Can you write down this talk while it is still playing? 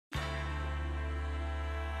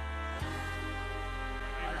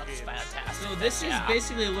fantastic. So this is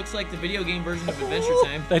basically looks like the video game version of Adventure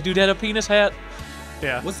Time. That dude had a penis hat.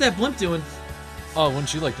 Yeah. What's that blimp doing? Oh,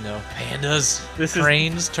 wouldn't you like to know? Pandas, This is-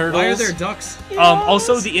 cranes, turtles. Why are there ducks?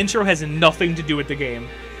 Also, the intro has nothing to do with the game.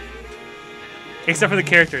 Except for the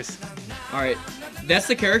characters. Alright. That's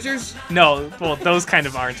the characters? No, well, those kind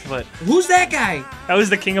of aren't, but Who's that guy? that was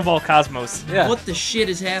the king of all cosmos. Yeah. What the shit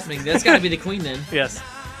is happening? That's gotta be the queen then. Yes.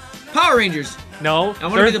 Power Rangers! No. I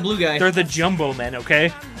wanna be the blue guy. They're the Jumbo Men,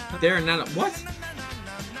 okay? They're not what?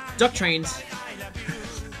 Duck trains.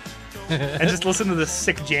 And just listen to the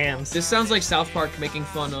sick jams. This sounds like South Park making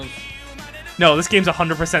fun of... No, this game's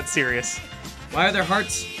 100% serious. Why are there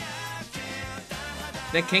hearts?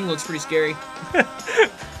 That king looks pretty scary.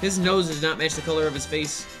 His nose does not match the color of his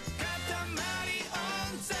face.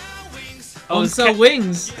 Oh, Oh, so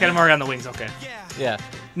wings! Katamari on the wings, okay. Yeah.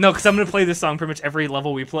 No, because I'm going to play this song pretty much every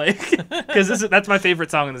level we play. Because that's my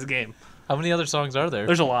favorite song in this game. How many other songs are there?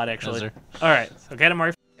 There's a lot, actually. Is there? Alright, so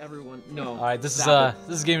Katamari. Everyone, no. All right, this Stop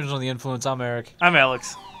is Gamers Under the Influence. I'm Eric. I'm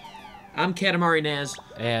Alex. I'm Katamari Naz.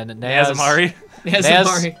 And Naz. Nazamari.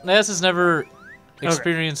 Nazamari. Naz has never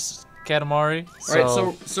experienced Katamari.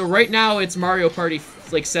 Alright, so right now it's Mario Party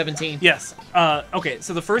like 17. Yes. Okay,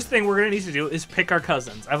 so the first thing we're going to need to do is pick our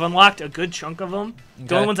cousins. I've unlocked a good chunk of them. The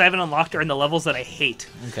Okay. only ones I haven't unlocked are in the levels that I hate.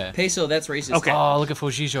 Okay. Peso, that's racist. Okay. Oh, look at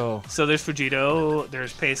Fujito. So there's Fujito,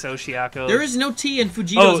 there's Peso, Shiako. There is no T in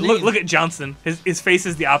Fujito's Oh, name. look at Johnson. His face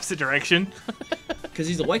is the opposite direction. Because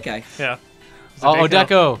he's a white guy. Yeah. Oh,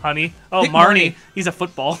 Odeko. Honey. Oh, Pick Marnie. Marnie. He's a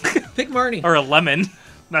football. Pick Marnie. Or a lemon.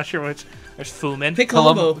 Not sure which. There's Fumin. Pick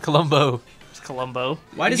Columbo. Columbo. There's Columbo.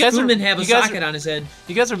 Why does You guys are- Fumin have a you guys socket on his head?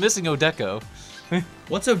 You guys are missing Odeko.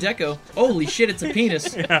 What's Odeko? Holy shit, it's a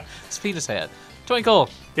penis. Yeah. His penis hat. Twinkle.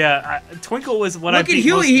 Yeah. Twinkle was what I Look at beat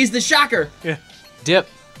Huey, most- he's the shocker. Yeah. Dip.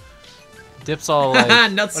 Dip's all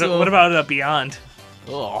like... Nuts. What about Beyond?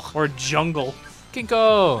 Ugh. Or Jungle?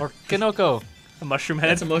 Kinko. Or- Kinoko. A mushroom head?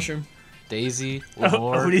 That's a mushroom. Daisy. Oh,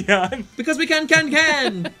 Lamore. Odeon. Because we can.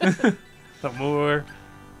 Lamore.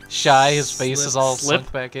 Shy. His face Slip. is all Slip.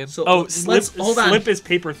 sunk back in. So Oh, let's Slip. hold on. Slip is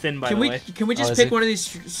paper thin, by Can the we way. can we just is pick he? one of these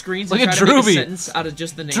screens Look and at try to make a Drooby. sentence out of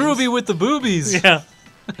just the names? Drooby with the boobies. Yeah.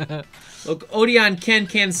 Look, Odeon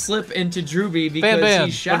can slip into Drooby because Ban.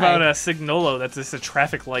 he's shy. What about Signolo? That's just a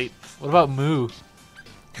traffic light. What about Moo?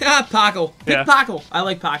 Ah, Paco. Pick Yeah. Paco. I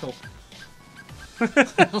like Paco.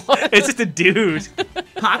 It's just a dude.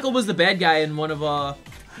 Paco was the bad guy in one of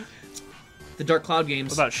the Dark Cloud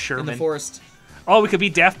games. What about in the Sherman? forest? Oh, we could be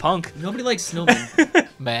Daft Punk. Nobody likes snowmen.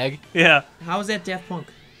 Mag. Yeah. How is that Daft Punk?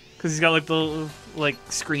 Because he's got like the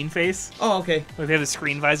screen face. Oh, okay. Like they have the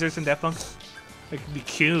screen visors in Daft Punk. It could be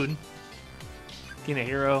Kuhn. Being a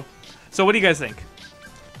hero. So what do you guys think?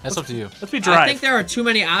 That's up to you. Let's be Drive. I think there are too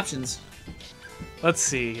many options. Let's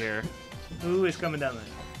see here. Who is coming down there?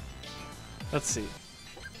 Let's see.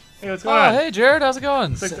 Hey, what's going Oh, on? hey, Jared. How's it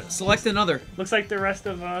going? Select another. Looks like the rest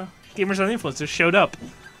of Gamers on the Influence just showed up.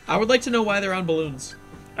 I would like to know why they're on balloons.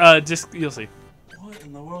 Just you'll see. What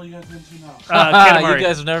in the world are you guys into now? Katamari. You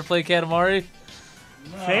guys have never played Katamari?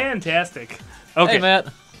 Fantastic. Okay. Hey, Matt.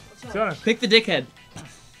 What's going on? Pick the dickhead.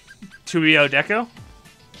 To be Odeko?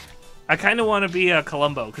 I kind of want to be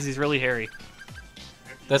Columbo because he's really hairy.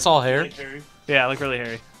 That's all hair? Yeah, like really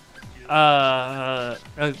hairy.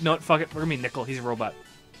 No, fuck it. We're gonna be Nickel. He's a robot.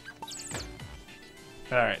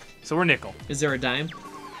 All right, so we're Nickel. Is there a dime?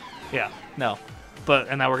 Yeah, no,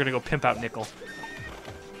 and now we're gonna go pimp out Nickel.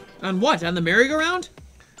 On what? On the merry-go-round?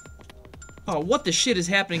 Oh, what the shit is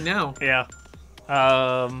happening now? Yeah.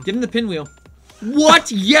 Give him the pinwheel.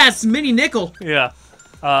 What? Yes, mini nickel. Yeah.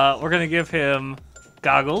 We're gonna give him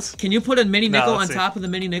goggles. Can you put a mini nickel on let's see. top of the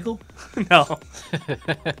mini nickel? No. All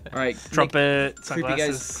right. Trumpet. Creepy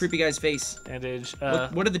Sunglasses. creepy guy's face. Bandage.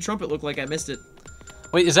 What did the trumpet look like? I missed it.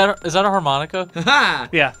 Wait, is that a harmonica? Haha!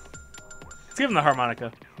 Yeah. Let's give him the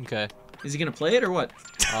harmonica. Okay. Is he gonna play it or what?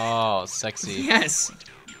 Oh, sexy. Yes.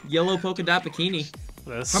 Yellow polka dot bikini.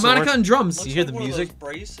 The Harmonica sword. and drums. You hear the One of music? those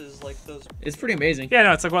braces, like those. It's pretty amazing. Yeah,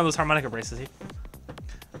 no, it's like one of those harmonica braces.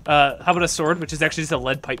 How about a sword, which is actually just a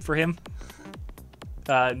lead pipe for him?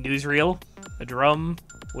 Newsreel, a drum,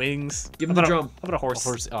 wings. Give him How the about drum. How about a horse? A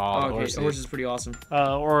horse. Oh, Oh, okay, horsey. a horse is pretty awesome.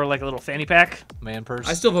 Or like a little fanny pack. Man purse.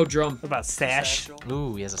 I still vote drum. What about sash? Satchel.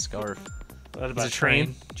 Ooh, he has a scarf. What He's about a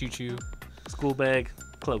train? Choo choo. School bag,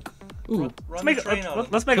 cloak. Ooh, Run Let's the make train it. on him.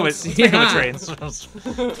 Let's make him a Yeah. train.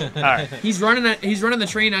 All right. he's running the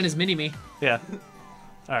train on his mini me. Yeah.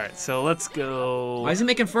 All right. So let's go Why is he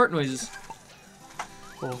making fart noises?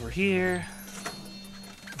 over here.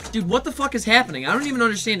 Dude, what the fuck is happening? I don't even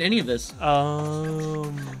understand any of this.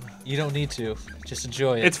 You don't need to. Just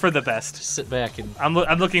enjoy it. It's for the best. Just sit back and. I'm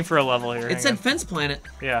looking for a level here. It Hang said on. Fence Planet.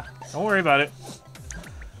 Yeah. Don't worry about it.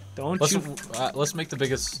 Don't you? Let's make the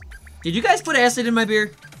biggest. Did you guys put acid in my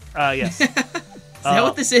beer? Yes. Is that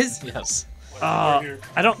what this is? Yes. I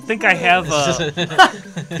don't think I have.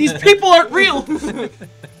 These people aren't real.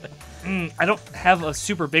 I don't have a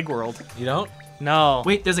super big world. You don't? No.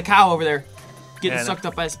 Wait, there's a cow over there, getting Yeah, I know. sucked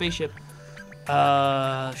up by a spaceship.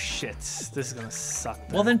 Shit. This is gonna suck.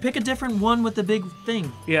 Well, then pick a different one with the big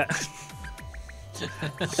thing. Yeah.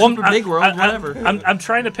 Super big world, whatever. I'm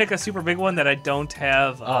trying to pick a super big one that I don't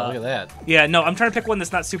have. Oh, look at that. Yeah, no, I'm trying to pick one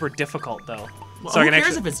that's not super difficult though. Well, So I who can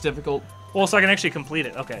cares actually, if it's difficult? well, so I can actually complete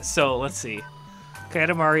it. Okay, so let's see.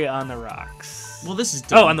 Katamari on the rocks. Well, this is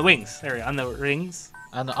dumb. Oh, on the wings. There we go. On the rings.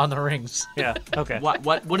 On the rings. Yeah. Okay. What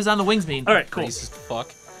does on the wings mean? All right. Cool. Racist fuck.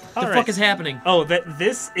 The All right. fuck is happening? Oh,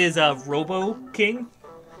 this is a Robo King.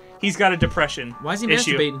 He's got a depression. Why is he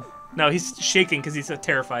issue. masturbating? No, he's shaking because he's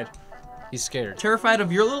terrified. He's scared. Terrified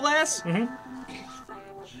of your little ass? Mm-hmm.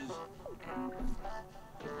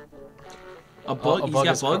 A bug? A He's bug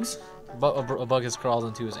got is bugs? A bug has crawled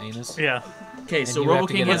into his anus. Yeah. Okay, so you have Robo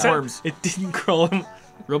to King get has it out. worms. It didn't crawl him.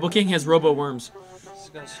 Robo King has robo worms. He's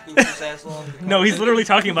gonna scoop his ass along. No, he's literally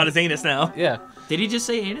talking about his anus now. Yeah. Did he just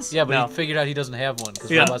say anus? Yeah, but No. he figured out he doesn't have one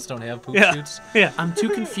because Yeah. robots don't have poop Yeah. shoots. Yeah. I'm too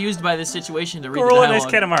confused by this situation to read Roll the a nice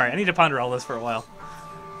dialogue. Katamari. I need to ponder all this for a while.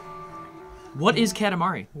 What is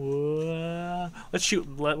Katamari? Let's shoot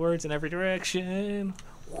words in every direction.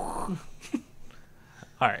 All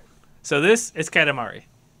right. So this is Katamari.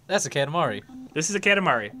 That's a Katamari. This is a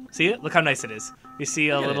Katamari. See it? Look how nice it is. You see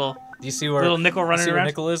a Look at little Do you see where little nickel running see where around?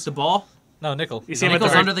 Nickel is? The ball? No, Nickel. You He's see him on at the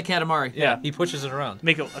Nickle's very- under the Katamari. Yeah, he pushes it around.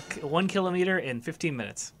 Make it 1 kilometer in 15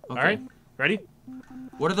 minutes. Okay. All right. Ready?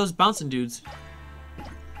 What are those bouncing dudes?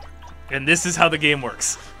 And this is how the game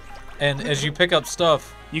works. And as you pick up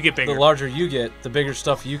stuff, You get bigger. the larger you get, the bigger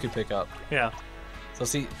stuff you can pick up. Yeah. So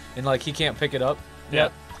see, and like he can't pick it up Yeah.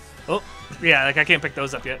 yet. Oh, yeah. Like I can't pick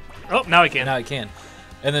those up yet. Oh, now I can. Now he can.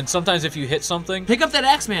 And then sometimes if you hit something, Pick up that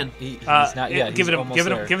Axeman. he's not yet. Give he's it almost give it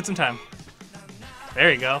there. give it some time.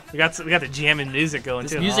 There you go. We got the jamming music going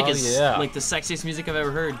This too. music Oh, is yeah. like the sexiest music I've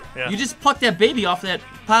ever heard. Yeah. You just plucked that baby off that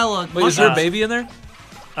pile of Wait, is there a mushrooms. baby in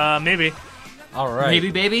there? Maybe. All right.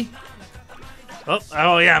 Baby, baby.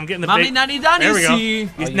 Oh yeah, I'm getting the Mommy, big. nanny, nanny, There we go. see.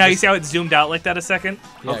 Oh, you Now you just- see how it zoomed out like that a second?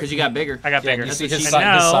 Oh, because you got bigger. I got Yeah, bigger. you see what his, she his said.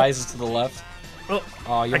 Now- size is to the left. Oh,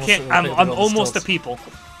 Oh, you I almost can't. picked I'm it up with almost a stilts. people.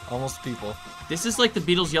 Almost people. This is like the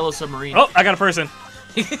Beatles' Yellow Submarine. Oh, I got a person.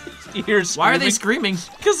 You hear Why are they screaming?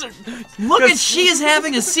 Because Look at she is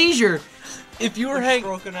having a seizure. if you were He's hang,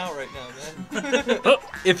 broken out right now, man.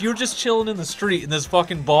 if you were just chilling in the street and this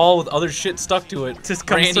fucking ball with other shit stuck to it Just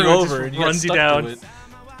comes ran you through and over just and you got runs you stuck down. to it.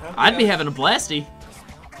 I'd be having a blasty.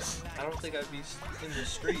 I don't think I'd be in the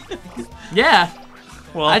street. Yeah.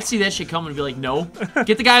 Well, I'd see that shit coming and be like, no.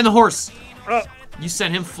 Get the guy on the horse. oh, You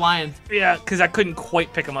sent him flying. yeah, because I couldn't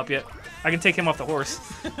quite pick him up yet. I can take him off the horse.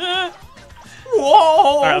 Whoa!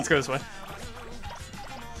 All right, let's go this way.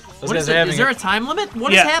 Those What guys is are it? having Is there a- a time limit?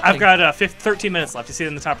 What is Yeah, happening? I've got 13 minutes left. You see it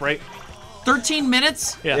in the top right? 13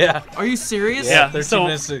 minutes? Yeah. Yeah. Are you serious? Yeah. 13 so-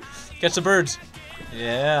 minutes to catch the birds.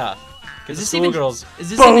 Yeah. Get Is the this even schoolgirls. Is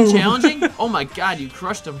this Boom. even challenging? Oh my god, you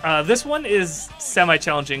crushed him. This one is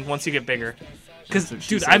semi-challenging once you get bigger. Because, That's what she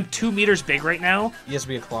dude, said. I'm 2 meters big right now. He has to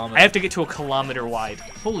be a kilometer. I have to get to a kilometer wide.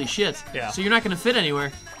 Holy shit. Yeah. So you're not gonna fit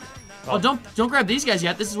anywhere. Oh. Oh, don't grab these guys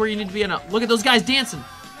yet. This is where you need to be in a look at those guys dancing.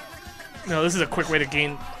 No, this is a quick way to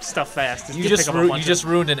gain stuff fast. is you to just pick up a you bunch just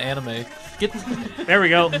ruined an anime. Get There we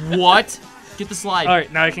go. what? Get the slide. All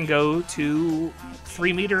right, now I can go to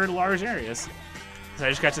 3-meter large areas. So I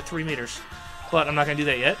just got to 3 meters. But I'm not going to do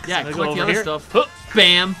that yet. 'cause Yeah, I'm gonna collect the go other over here. stuff. Huh,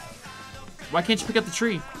 Bam. Why can't you pick up the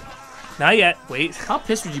tree? not yet. Wait. How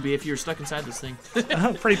pissed would you be if you were stuck inside this thing?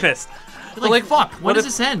 I'm pretty pissed. You're like, like, fuck, when what does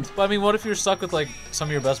if- this end? But I mean, what if you're stuck with like some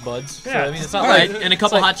of your best buds? So, Yeah. I mean, it's not All like right, and a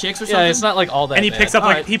couple it's like- hot chicks or something? Yeah, it's not like all that. And he bad. picks up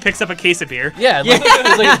Alright. he picks up a case of beer. Yeah, and, like,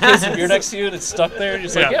 there's like a case of beer next to you and it's stuck there. And you're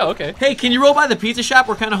just like, Yeah. yeah, okay. Hey, can you roll by the pizza shop?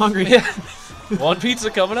 We're kind of hungry. Yeah. One pizza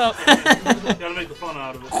coming up. Gotta make the fun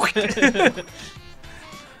out of it.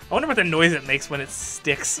 I wonder what the noise it makes when it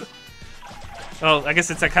sticks. Oh, I guess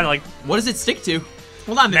it's kind of like What does it stick to?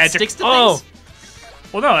 Hold on, magic. it sticks to oh,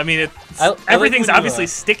 things? well, no, I mean I like everything's when you, obviously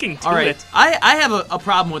sticking to All right, it. I have a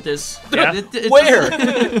problem with this. Yeah? Where?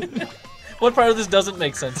 What part of this doesn't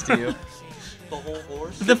make sense to you? The whole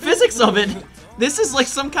horse. The physics of it. This is like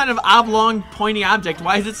some kind of oblong, pointy object.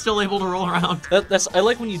 Why is it still able to roll around? That's I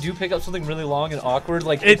like when you do pick up something really long and awkward.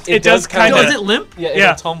 Like It does kind Oh, kinda- is it limp? Yeah, Yeah.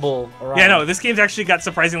 it'll tumble around. Yeah, no, this game's actually got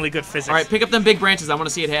surprisingly good physics. All right, pick up them big branches. I want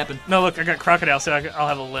to see it happen. No, look, I got crocodile, so I'll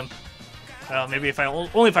have a limp. Maybe if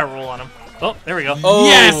only if I roll on him. Oh, there we go. Oh.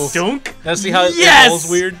 Yes! Dunk. Now see how Yes! it rolls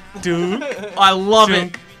weird? Dunk. I love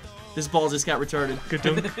Dunk. it. This ball just got retarded. Good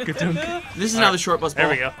dunk. Good dunk. This is now the short bus ball.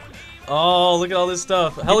 There we go. Oh, look at all this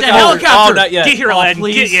stuff. helicopter. Oh, not yet. Get here, Oh, Aladdin.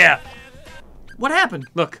 please. Yeah. What happened?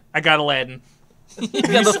 Look, I got Aladdin. You got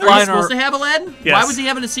the Are you flying supposed to have Aladdin? Yes. Why was he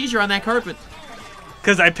having a seizure on that carpet?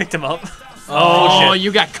 Because I picked him up. Oh, shit.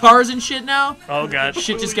 you got cars and shit now? Oh, God.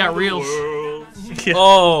 Shit just got real. Yeah.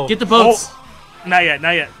 Oh. Get the boats. Not yet.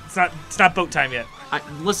 Not yet. It's not boat time yet.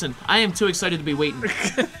 Listen, I am too excited to be waiting.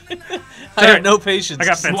 I have no patience. I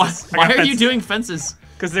got fences. Why are you doing fences?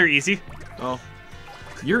 Because they're easy. Oh,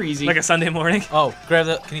 you're easy. Like a Sunday morning. Oh, grab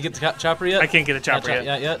that. Can you get the chopper yet? I can't get a chopper yet.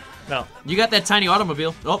 Not yet. No. You got that tiny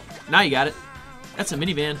automobile. Oh, now you got it. That's a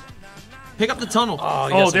minivan. Pick up the tunnel. Oh,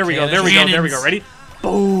 you got some there we go. cannons. There we go. There we go. Cannons. Ready?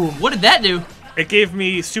 Boom. What did that do? It gave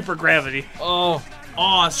me super gravity. Oh.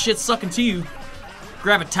 Oh, shit's sucking to you.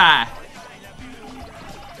 Gravity.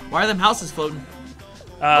 Why are them houses floating?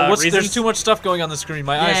 There's Reasons? too much stuff going on the screen.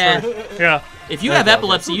 My Yeah. eyes hurt. Yeah. If you have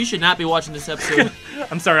epilepsy, you should not be watching this episode.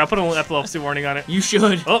 I'm sorry. I'll put a little epilepsy warning on it. You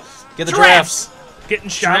should. Oh, Get the Giraffes. drafts. getting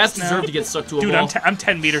shot Giraffes now. deserve to get sucked to a Dude, ball. I'm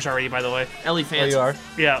 10 meters already, by the way. Oh, Elephants. you are.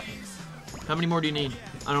 Yeah. How many more do you need?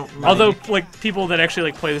 I don't remember. Although, like, people that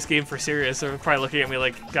actually, like, play this game for serious are probably looking at me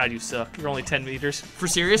like, God, you suck. You're only 10 meters. For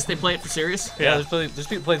serious? They play it for serious? Yeah, Yeah. there's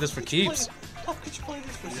people play this for keeps. How could you play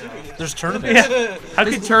this for serious? There's tournaments. Yeah. How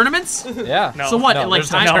There's could tournaments? Yeah. No. So what? No, like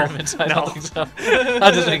there's no time? tournaments. I No. don't think so.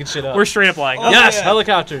 I'm just making shit up. We're straight up lying. Oh, yes, yeah.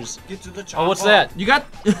 helicopters. Get to the chopper. Oh, what's that? You got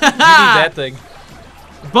You need that thing.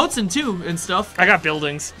 boats and two and stuff. I got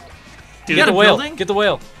buildings. Dude, You got Get a the whale. building? Get the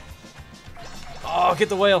whale. Oh, get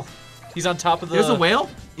the whale. He's on top of the. There's a whale?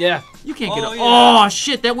 Yeah. You can't get Oh, it. yeah. Oh,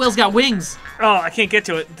 shit, that whale's got wings. Oh, I can't get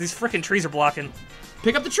to it. These freaking trees are blocking.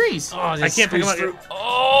 Pick up the trees. Oh, I can't pick them up yet.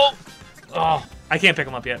 Oh. Oh. I can't pick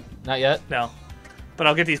them up yet. Not yet. No. But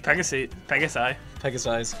I'll get these Pegasi. Pegasi.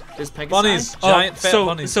 There's Pegasus. Bunnies. Giant fat so,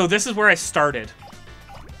 bunnies. So this is where I started.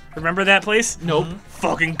 Remember that place? Nope.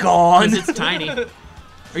 Fucking gone. 'Cause it's tiny.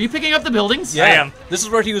 Are you picking up the buildings? yeah. I am. This is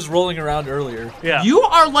where he was rolling around earlier. Yeah. You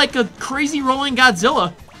are like a crazy rolling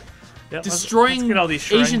Godzilla, Yeah, let's destroying get all these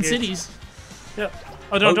shrine Asian gates. cities. Yeah.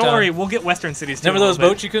 Oh, don't Boat time. worry. We'll get Western cities too. Remember in a those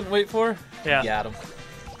little boats you couldn't wait for? bit. Yeah. Got 'em.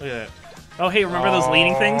 Look at that. Oh, hey, remember those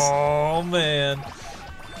leaning things? Oh man.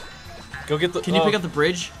 Go get the. Can you pick up the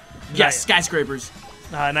bridge? Yes, yet. skyscrapers.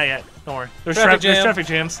 Not yet. Don't worry. There's Traffic there's jam. traffic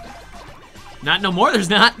jams. Not no more. There's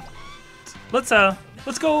not. Let's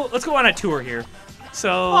go on a tour here. So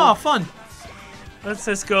Oh, fun. let's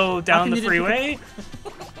just go down can the you just pick freeway.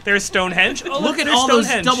 There's Stonehenge. Oh, Look at there's all those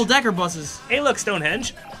Stonehenge. double-decker buses. Hey, look,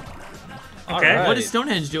 Stonehenge. All Okay. right. What is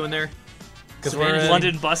Stonehenge doing there? Because Savannah. we're in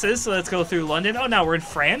London buses. So let's go through London. Oh, now we're in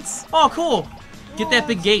France. Oh, cool. Get that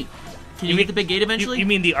big gate. Can you get the big gate eventually? You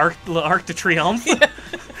mean the Arc de Triomphe? Get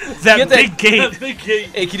that that- big gate. Big gate.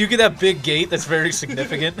 Hey, can you get that big gate that's very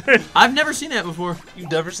significant? I've never seen that before.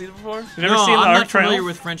 You've never seen it before? You've never no, seen the I'm Arc not familiar Triumph?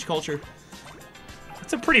 with French culture.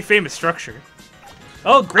 It's a pretty famous structure.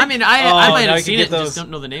 Oh, great. I mean, I Oh, might now have you can seen get it, and those. just don't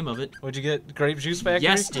know the name of it. What'd you get? Grape juice factory?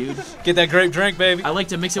 Yes, dude. Get that grape drink, baby. I like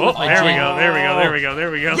to mix it Oh, with my there we gin. go. There we go. There we go.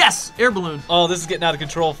 There we go. Yes, air balloon. Oh, this is getting out of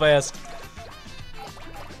control fast.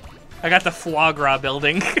 I got the foie gras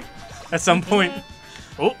building at some point.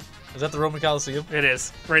 Oh, Is that the Roman Coliseum? it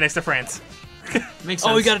is right next to France. Makes sense.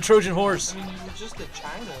 Oh, we got a Trojan horse. I mean, you were just at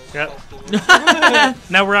China. Yep.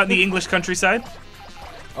 Now we're out in the English countryside.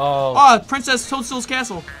 Oh, Oh, Princess Toadstool's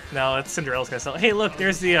castle. No, it's Cinderella's castle. Hey, look,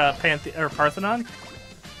 there's the Parthenon.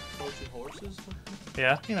 Trojan horses.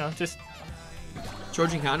 Yeah, you know, just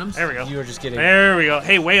Trojan condoms. there we go. you were just kidding. There we go.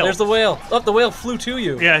 Hey, whale. There's the whale. Oh, the whale flew to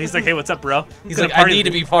you. Yeah, he's like, hey, what's up, bro? He's Gonna like, I party need to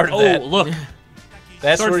with be me. part of Oh, that. look,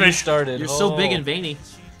 That's where you swordfish. started. You're so big Oh. and veiny.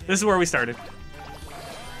 this is where we started.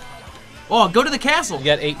 Oh, go to the castle. You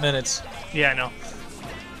got 8 minutes. Yeah, I know.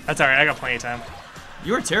 That's all right. I got plenty of time.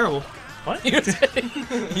 You are terrible. What? you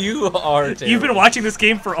are terrible. You've been watching this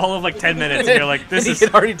game for all of like 10 minutes, and you're like, this he is. can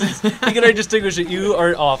already distinguish it. You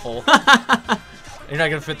are awful. You're not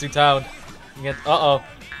gonna fit through town. You get, uh-oh.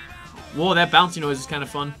 Whoa, that bouncy noise is kind of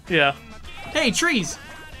fun. Yeah. Hey, trees.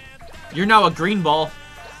 You're now a green ball.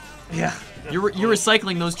 Yeah. You're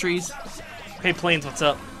recycling those trees. Hey, planes, what's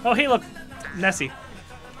up? Oh, hey, look, Nessie.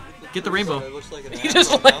 Get the rainbow. It looks like an You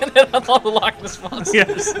just apple now. landed on all the Loch Ness Monster.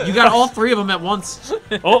 Yes. You got all three of them at once.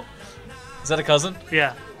 Oh, Is that a cousin?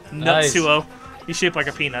 yeah. Nice. Nutsuo. He's shaped like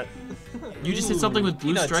a peanut. You just hit something with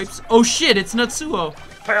blue peanuts. stripes. Oh shit, it's Nutsuo.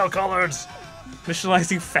 Pale colors.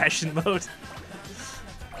 Visualizing fashion mode.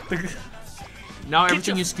 The- Now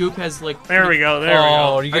everything you scoop has like. There we go. There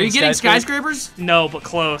Oh, we are Are you getting skyscrapers? go. No, but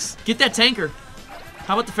close. Get that tanker.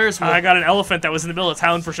 How about the Ferris wheel? I got an elephant that was in the middle of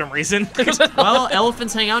town for some reason. Well,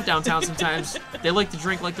 elephants hang out downtown sometimes. They like to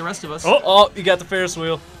drink like the rest of us. Oh, you got the Ferris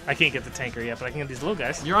wheel. I can't get the tanker yet, but I can get these little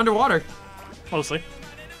guys. You're underwater. Mostly.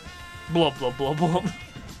 Blub, blub, blub, blub.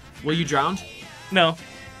 Well, you drowned? No.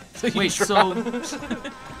 Wait, so...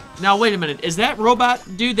 Now, wait a minute. Is that robot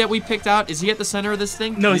dude that we picked out, is he at the center of this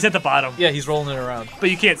thing? No, he's at the bottom. Yeah, he's rolling it around.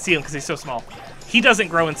 But you can't see him because he's so small. He doesn't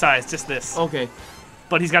grow in size, just this. Okay.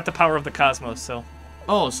 But he's got the power of the cosmos, so...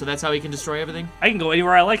 Oh, so that's how he can destroy everything? I can go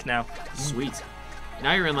anywhere I like now. Sweet.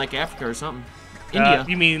 Now you're in, like, Africa or something. India.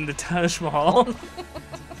 You mean the Taj Mahal? That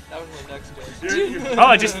was my next guess.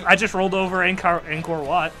 Oh, I just rolled over Angkor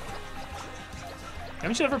Wat.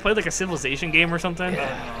 Haven't you ever played like a Civilization game or something? I'm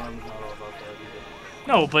not all about that either.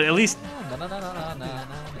 No, but at least.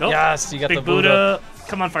 Nope. Yes, you got Big the Buddha.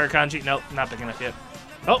 Come on, Fire Kanji. Nope, not big enough yet.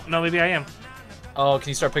 Oh, no, maybe I am. Oh, can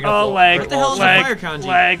you start picking up Oh, the lag. What the hell is a lag, Fire Kanji?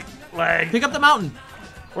 lag. Pick up the mountain.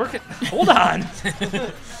 Work it. Hold on.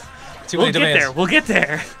 Too We'll many get demands. there. We'll get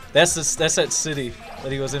there. That's that city that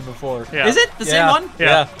he was in before. Yeah. Is it the same Yeah. one?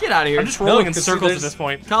 Yeah. Get out of here. I'm just rolling in 'cause circles there's- at this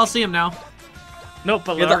point. Coliseum now. Nope,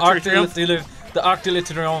 but Yeah, the Arc de Triomphe. Arc de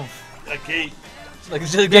Triomphe. A gate. Like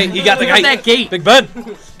the gate. He got the Pick up gate. that gate. Big Ben.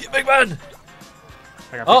 Get Big Ben.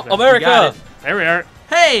 I got Oh, Big Ben. You got America. it. There we are.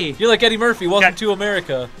 Hey! You're like Eddie Murphy. Welcome Got- to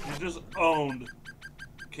America. You just owned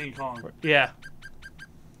King Kong. Yeah.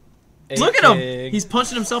 Look at King. him! He's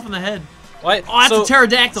punching himself in the head. What? Oh, that's a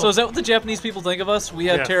pterodactyl. So is that what the Japanese people think of us? We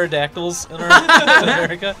have Yeah. pterodactyls in our in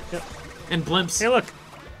America. And blimps. Hey, look.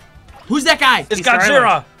 Who's that guy? It's Easter Godzilla.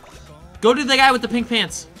 Island. Go to the guy with the pink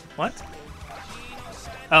pants. What?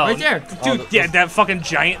 Oh, Right there. Dude, yeah, that fucking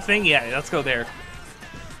giant thing. Yeah, let's go there.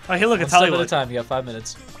 Oh, hey, look, One it's step at a Hollywood. time. You got 5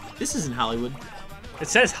 minutes. This isn't Hollywood. It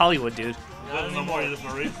says Hollywood, dude. No more. You just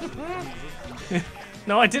erased.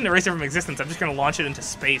 No, I didn't erase it from existence. I'm just gonna launch it into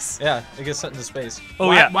space. Yeah, it gets sent into space. Oh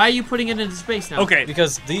why, yeah. Why are you putting it into space now? Okay.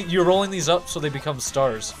 Because you're rolling these up so they become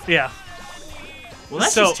stars. Yeah. Well,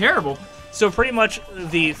 that's So- just terrible. So pretty much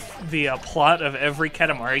the plot of every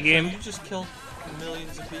Katamari game. You just killed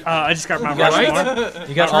millions of people. I just got Mount got Rushmore.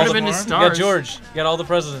 You got Turn all them the, into You you stars. got George. You got all the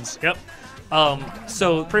presidents. Yep.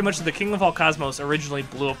 So pretty much the Kingdom of All Cosmos originally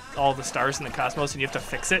blew up all the stars in the cosmos, and you have to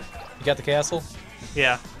fix it. You got the castle.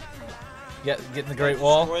 Yeah. You got getting the Great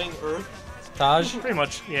Wall. Destroying Earth. Taj. Pretty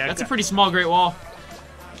much. Yeah. That's a pretty small Great Wall.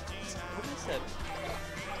 What is that?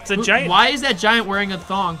 It's a giant. Why is that giant wearing a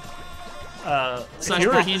thong? Slash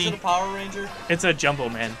you're, Is it bikini. a Power Ranger? it's a Jumbo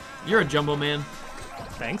Man. You're a jumbo man.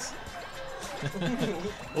 Thanks.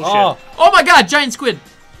 Oh, Oh my god, giant squid!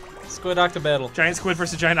 Squid Octobattle. Giant squid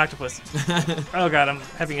versus giant octopus. Oh god, I'm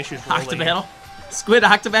having issues rolling. Octobattle? Squid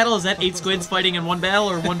Octobattle? Is that 8 squids fighting in one battle,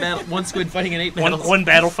 or one squid fighting in 8 battles? One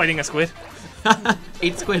battle fighting a squid.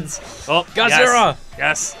 8 squids. Oh, Godzilla.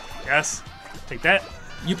 Yes. Yes. Take that.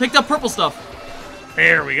 You picked up purple stuff.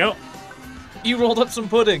 There we go. You rolled up some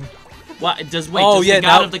pudding. What? Does the god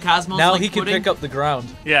now, of the cosmos now like he can pudding? pick up the ground.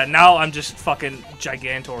 Yeah, now I'm just fucking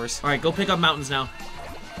gigantors. Alright, go pick up mountains now.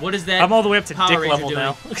 What is that? I'm all the way up to Power dick Ranger level doing?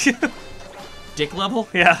 now. Dick level?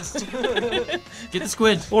 Yeah. Get the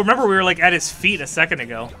squid. Well, remember we were like at his feet a second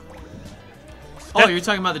ago. Oh, you're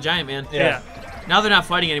talking about the giant man. Yeah. Now they're not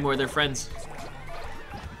fighting anymore, they're friends.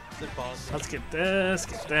 Is it Boston? Let's get this,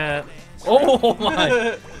 get that. Oh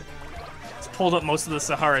my! It's pulled up most of the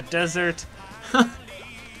Sahara Desert.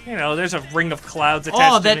 You know, there's a ring of clouds attached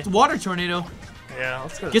Oh, to that me. water tornado. Yeah,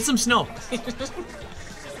 let's go. Get some snow.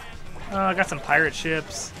 I got some pirate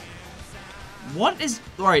ships. What is...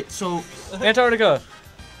 Alright, so... Antarctica.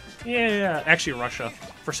 Yeah. Actually, Russia,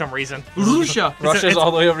 for some reason. Russia. Russia's all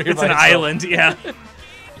the way over here. It's by an itself. island, yeah.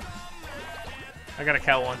 I got a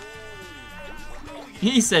cow one.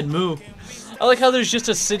 He said moo. I like how there's just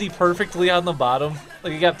a city perfectly on the bottom.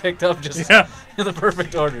 Like it got picked up just Yeah. in the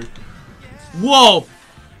perfect order. Whoa!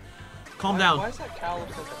 Calm Why down. is that cow look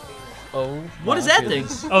like a penis? Oh. What my is that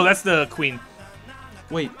goodness. Oh, that's the queen.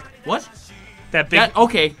 Wait, what? That big.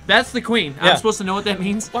 Okay, that's the queen. Yeah. I'm supposed to know what that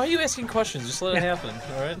means? Why are you asking questions? Just let it happen,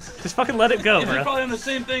 all right? Just fucking let it go, You're bro. probably in the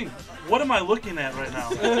same thing. What am I looking at right now?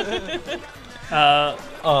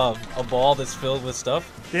 A ball that's filled with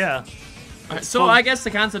stuff. Yeah. Alright, so I guess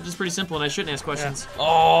the concept is pretty simple and I shouldn't ask questions.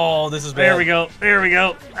 Oh, this is bad. There we go. There we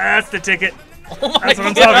go. That's the ticket. Oh my That's what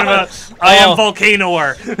I'm God. talking about. I am Oh.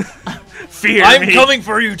 Volcanoer. Fear I'm me. coming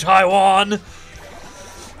for you, Taiwan.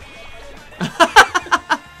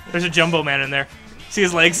 There's a Jumbo Man in there. See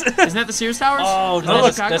his legs? Isn't that the Sears Towers? Oh, Is no, that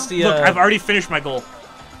look, Chicago? that's the Look, I've already finished my goal.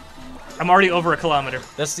 I'm already over a kilometer.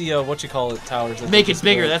 that's the what you call it towers. that Make they it just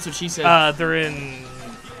bigger, built. that's what she said. They're in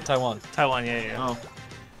Taiwan. Taiwan. Yeah. Oh.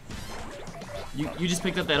 You just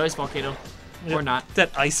picked up that ice volcano. Or not.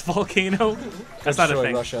 That ice volcano. That's not a Destroy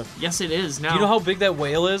thing. Russia. Yes, it is now. Do you know how big that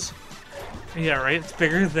whale is? Yeah, right? It's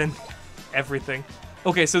bigger than everything.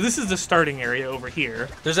 Okay, so this is the starting area over here.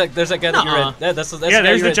 There's that guy that you're Nuh-uh. at. Yeah, that's Yeah, guy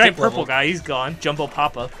there's you're the at giant dip purple level. guy. He's gone. Jumbo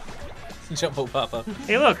Papa. Jumbo Papa.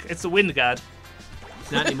 Hey, look, it's the wind god.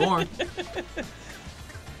 Not anymore.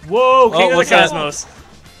 Whoa, King of the what's that? Cosmos.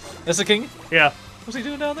 That's the king? Yeah, What's he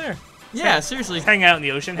doing down there? Yeah, seriously. hang out in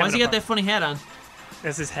the ocean. Why's he having got a that funny hat on? fun-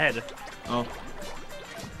 That's his head. Oh.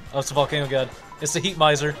 Oh, it's the volcano god. It's the heat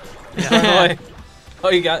miser. He's Yeah. running away. Oh,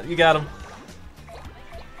 you got him. You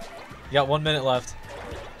got 1 minute left.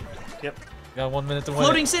 Yep. You got 1 minute to win.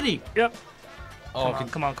 Floating city. Yep. Oh,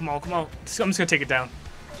 Come on. I'm just gonna take it down.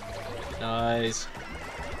 nice.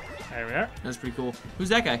 There we are. That's pretty cool. Who's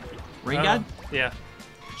that guy? Rain Uh, god? Yeah.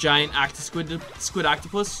 Giant squid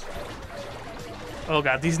octopus? Oh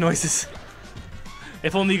god, these noises.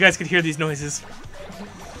 If only you guys could hear these noises.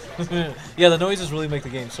 Yeah, the noises really make the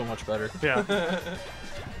game so much better. Yeah.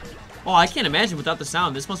 Oh, I can't imagine without the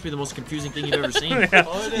sound. This must be the most confusing thing you've ever seen.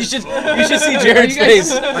 Yeah. You should see Jared's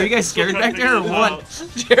face. Are you guys scared back there or what?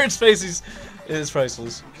 Jared's face is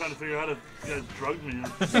priceless. I'm trying to figure out how to you guys drug me.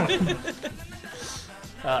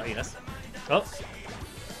 Yes. Oh,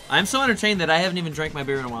 I'm so entertained that I haven't even drank my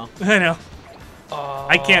beer in a while. I know. Oh,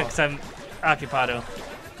 I can't because I'm occupado.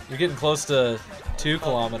 You're getting close to 2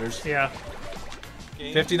 kilometers. Yeah.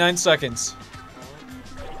 59 seconds.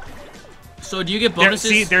 So do you get There, bonuses?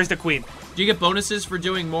 see, there's the queen. Do you get bonuses for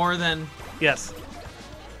doing more than? Yes.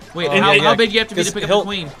 Wait, Oh, how, yeah, how big do you have to be to 'cause pick up the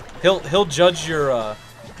queen? He'll judge your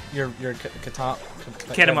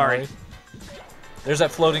Katamari. There's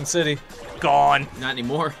that floating city. Gone. Not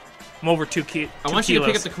anymore. I'm over 2 I want you to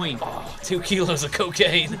pick up the queen. Oh, 2 kilos of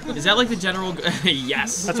cocaine. Is that like the general?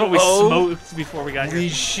 Yes. That's what we Oh. smoked before we got Holy here.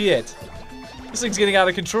 shit. This thing's getting out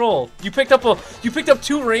of control. You picked up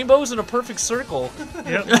 2 rainbows in a perfect circle.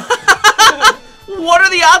 Yep. What are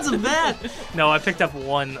the odds of that? No, I picked up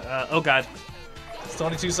 1. Oh god. It's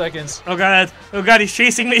 22 seconds. Oh god. Oh god, he's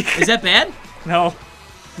chasing me. Is that bad? No.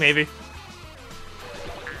 Maybe.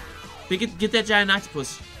 Get that giant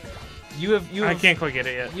octopus. You have I can't quite get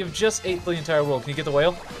it yet. You have just ate the entire world. Can you get the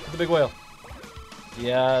whale? Get the big whale.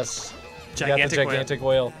 Yes. You got the Gigantic whale. gigantic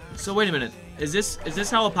whale. So wait a minute. Is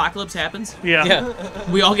this how apocalypse happens? Yeah.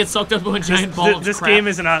 Yeah. We all get sucked up into a giant ball of This crap. game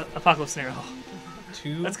is an apocalypse scenario.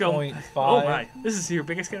 2.5. Let's go. Oh my. This is your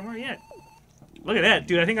biggest Katamari yet. Look at that,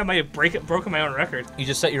 dude. I think I might have broken my own record. You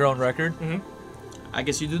just set your own record I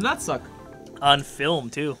guess you do not suck. On film,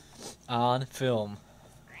 too. on film.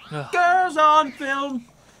 Girls on film.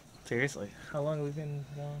 Seriously. How long have we been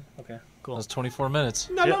going? Okay, cool. That's 24 minutes.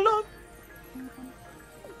 No, Yep. no, no.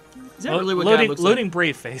 Is that really what God loading, looks loading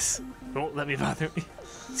brave face. Don't let me bother me.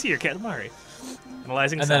 See your Katamari.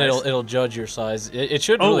 Analyzing And size. then it'll judge your size. It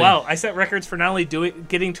should Oh really. wow! I set records for not only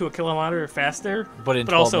getting to a kilometer faster, But in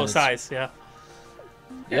 12 also minutes. size. Yeah.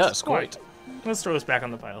 Yes, quite. Let's throw this back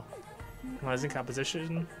on the pile. Analyzing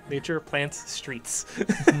composition, nature, plants, streets.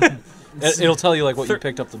 It'll tell you like what you Thir-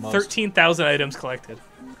 picked up the most. 13,000 items collected.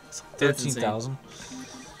 That's insane. 13,000.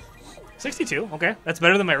 62. Okay, that's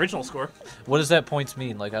better than my original score. What does that points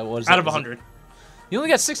mean? Like what is Out that? of 100. You only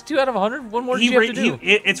got 62 out of 100. What more did you have to do?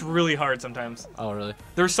 It's really hard sometimes. Oh really?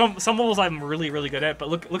 There's some levels I'm really good at, but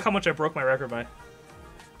look how much I broke my record by.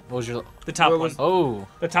 What was your? The top Where one. was- Oh,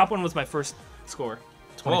 The top one was my first score.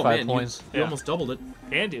 25 man, points. You Yeah. almost doubled it.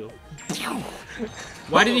 Can do.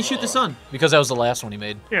 Why did he shoot the sun? Because that was the last one he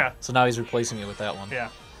made. Yeah. So now he's replacing it with that one. Yeah.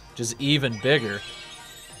 Just even bigger.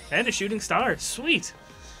 And a shooting star. Sweet.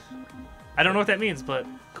 I don't know what that means, but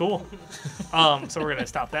cool. So we're gonna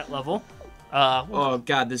stop that level. Oh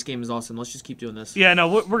God, this game is awesome. Let's just keep doing this. Yeah, no,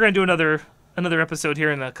 we're gonna do another episode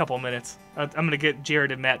here in a couple of minutes. I'm gonna get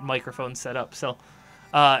Jared and Matt microphones set up. So,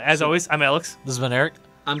 as always, I'm Alex. This has been Eric,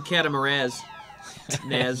 I'm Katamaraz.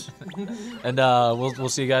 Naz. and we'll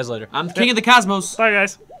see you guys later. I'm King of the Cosmos. Bye,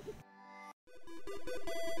 guys.